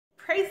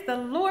Praise the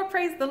Lord,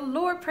 praise the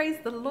Lord, praise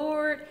the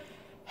Lord.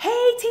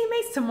 Hey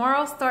teammates,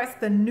 tomorrow starts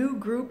the new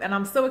group and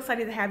I'm so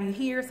excited to have you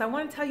here. So I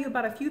want to tell you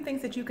about a few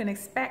things that you can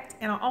expect,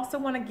 and I also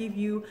want to give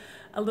you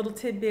a little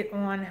tidbit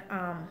on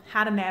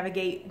how to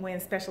navigate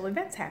when special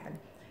events happen.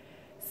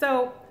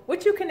 So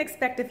what you can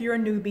expect if you're a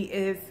newbie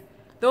is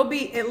there'll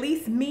be at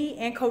least me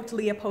and Coach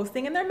Leah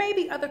posting, and there may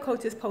be other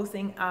coaches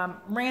posting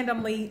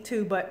randomly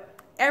too, but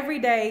every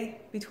day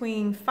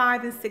between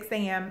 5 and 6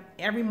 a.m.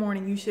 every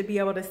morning you should be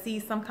able to see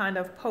some kind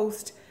of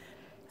post.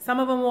 Some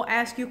of them will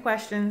ask you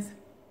questions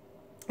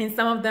and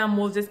some of them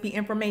will just be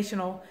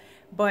informational,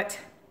 but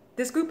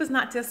this group is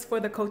not just for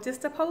the coaches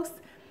to post.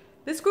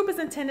 This group is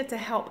intended to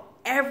help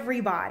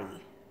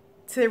everybody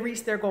to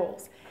reach their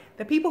goals.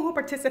 The people who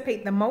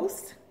participate the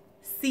most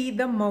see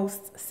the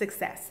most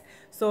success.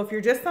 So if you're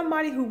just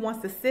somebody who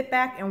wants to sit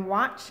back and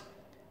watch,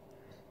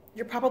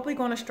 you're probably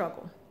going to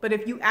struggle. But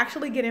if you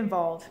actually get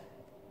involved,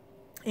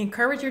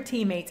 encourage your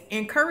teammates,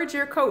 encourage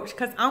your coach,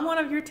 because I'm one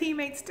of your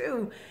teammates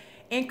too.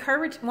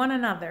 Encourage one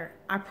another.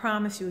 I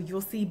promise you,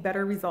 you'll see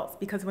better results,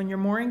 because when you're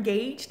more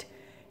engaged,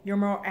 you're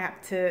more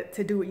apt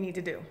to do what you need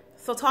to do.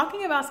 So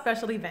talking about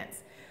special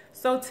events.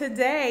 So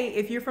today,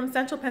 if you're from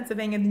Central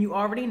Pennsylvania, then you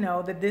already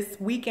know that this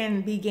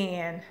weekend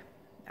began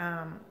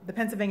the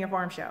Pennsylvania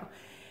Farm Show.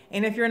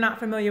 And if you're not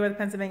familiar with the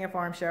Pennsylvania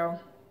Farm Show,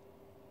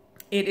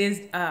 it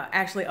is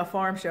actually a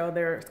farm show.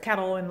 There's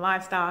cattle and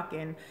livestock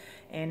and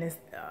it's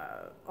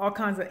all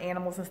kinds of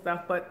animals and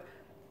stuff. But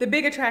the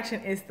big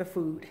attraction is the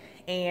food,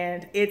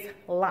 and it's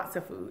lots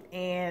of food.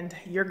 And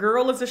your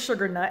girl is a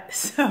sugar nut,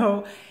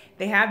 so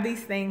they have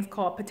these things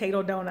called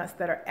potato donuts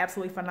that are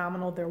absolutely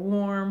phenomenal. They're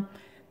warm,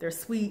 they're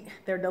sweet,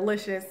 they're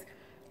delicious.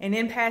 And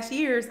in past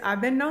years,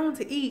 I've been known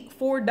to eat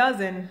 4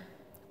 dozen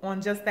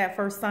on just that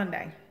first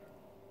Sunday.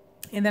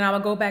 And then I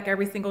would go back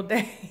every single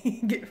day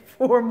and get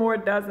 4 more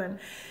dozen.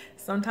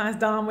 Sometimes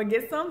Don would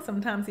get some,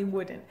 sometimes he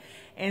wouldn't.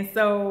 And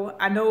so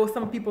I know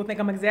some people think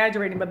I'm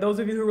exaggerating, but those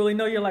of you who really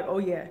know, you're like, oh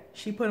yeah,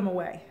 she put them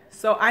away.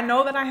 So I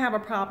know that I have a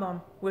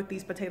problem with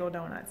these potato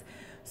donuts.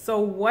 So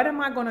what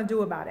am I going to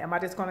do about it? Am I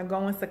just going to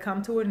go and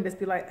succumb to it and just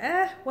be like,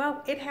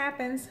 well, it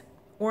happens?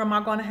 Or am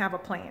I going to have a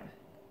plan?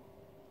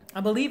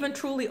 I believe in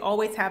truly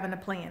always having a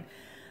plan.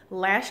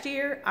 Last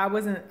year, I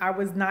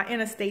was not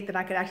in a state that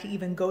I could actually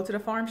even go to the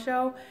farm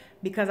show,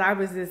 because I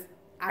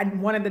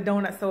wanted the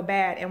donuts so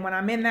bad. And when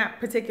I'm in that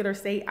particular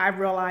state, I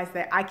realized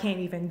that I can't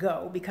even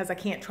go because I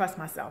can't trust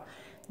myself.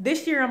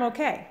 This year, I'm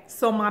okay.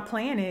 So my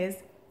plan is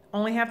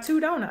only have 2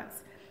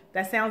 donuts.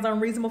 That sounds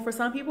unreasonable for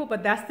some people,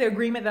 but that's the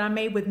agreement that I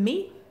made with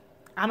me.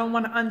 I don't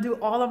want to undo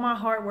all of my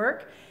hard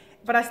work,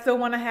 but I still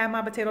want to have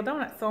my potato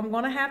donuts. So I'm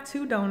going to have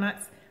 2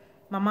 donuts.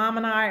 My mom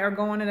and I are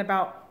going in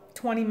about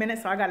 20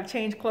 minutes, so I got to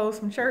change clothes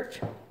from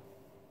church.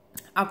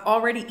 I've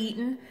already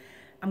eaten.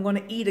 I'm going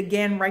to eat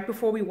again right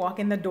before we walk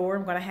in the door.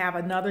 I'm going to have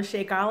another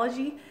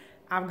Shakeology.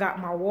 I've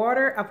got my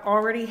water. I've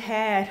already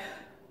had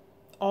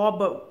all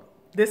but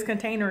this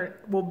container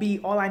will be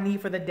all I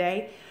need for the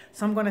day.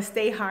 So I'm going to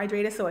stay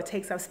hydrated so it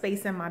takes up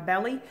space in my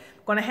belly.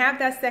 I'm going to have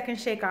that second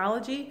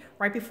Shakeology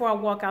right before I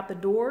walk out the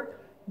door,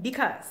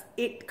 because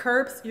it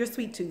curbs your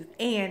sweet tooth.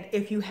 And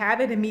if you have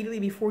it immediately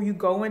before you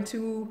go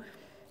into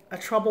a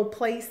troubled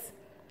place,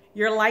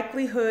 your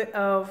likelihood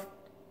of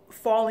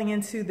falling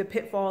into the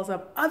pitfalls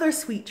of other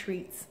sweet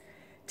treats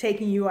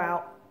taking you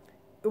out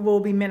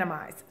will be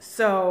minimized.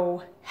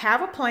 So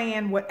have a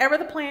plan, whatever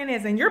the plan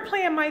is. And your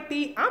plan might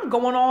be, I'm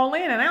going all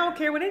in and I don't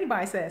care what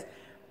anybody says.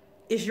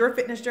 It's your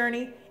fitness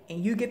journey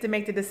and you get to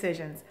make the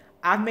decisions.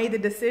 I've made the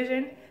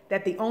decision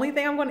that the only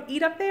thing I'm going to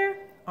eat up there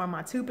are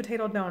my 2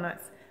 potato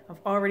donuts. I've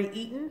already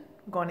eaten.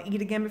 I'm going to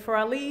eat again before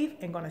I leave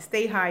and going to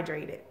stay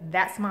hydrated.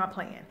 That's my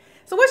plan.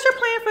 So what's your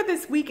plan for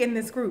this week in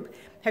this group?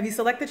 Have you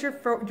selected your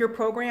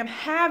program?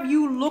 Have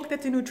you looked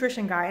at the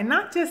nutrition guide, and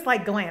not just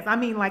like glance? I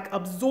mean like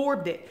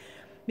absorbed it,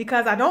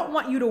 because I don't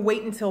want you to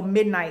wait until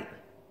midnight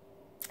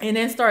and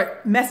then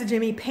start messaging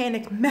me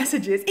panicked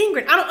messages.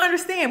 Ingrid, I don't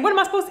understand. What am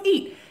I supposed to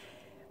eat?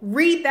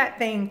 Read that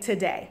thing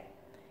today.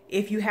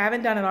 If you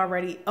haven't done it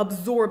already,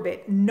 absorb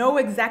it. Know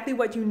exactly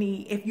what you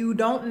need. If you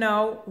don't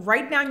know,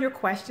 write down your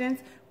questions.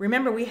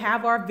 Remember, we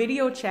have our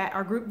video chat,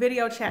 our group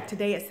video chat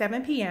today at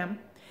 7 p.m.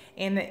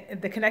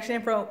 And the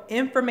connection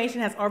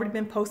information has already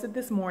been posted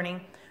this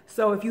morning.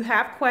 So if you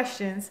have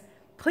questions,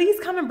 please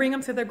come and bring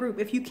them to the group.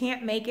 If you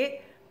can't make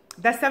it,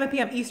 that's 7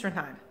 p.m. Eastern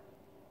time.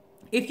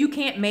 If you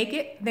can't make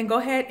it, then go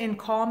ahead and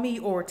call me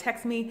or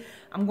text me.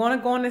 I'm going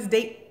to go on this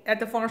date at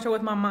the farm show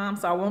with my mom,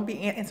 so I won't be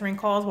answering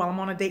calls while I'm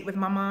on a date with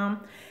my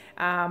mom.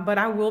 But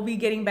I will be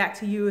getting back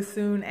to you as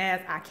soon as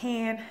I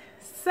can.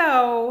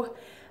 So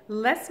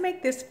let's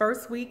make this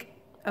first week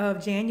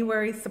of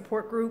January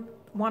support group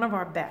one of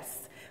our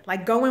best.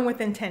 Like, go in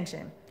with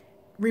intention.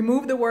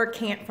 Remove the word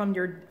can't from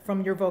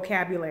your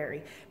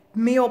vocabulary.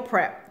 Meal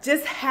prep.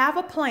 Just have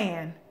a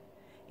plan,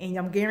 and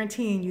I'm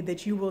guaranteeing you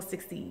that you will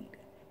succeed.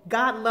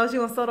 God loves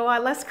you, and so do I.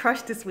 Let's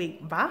crush this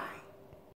week. Bye.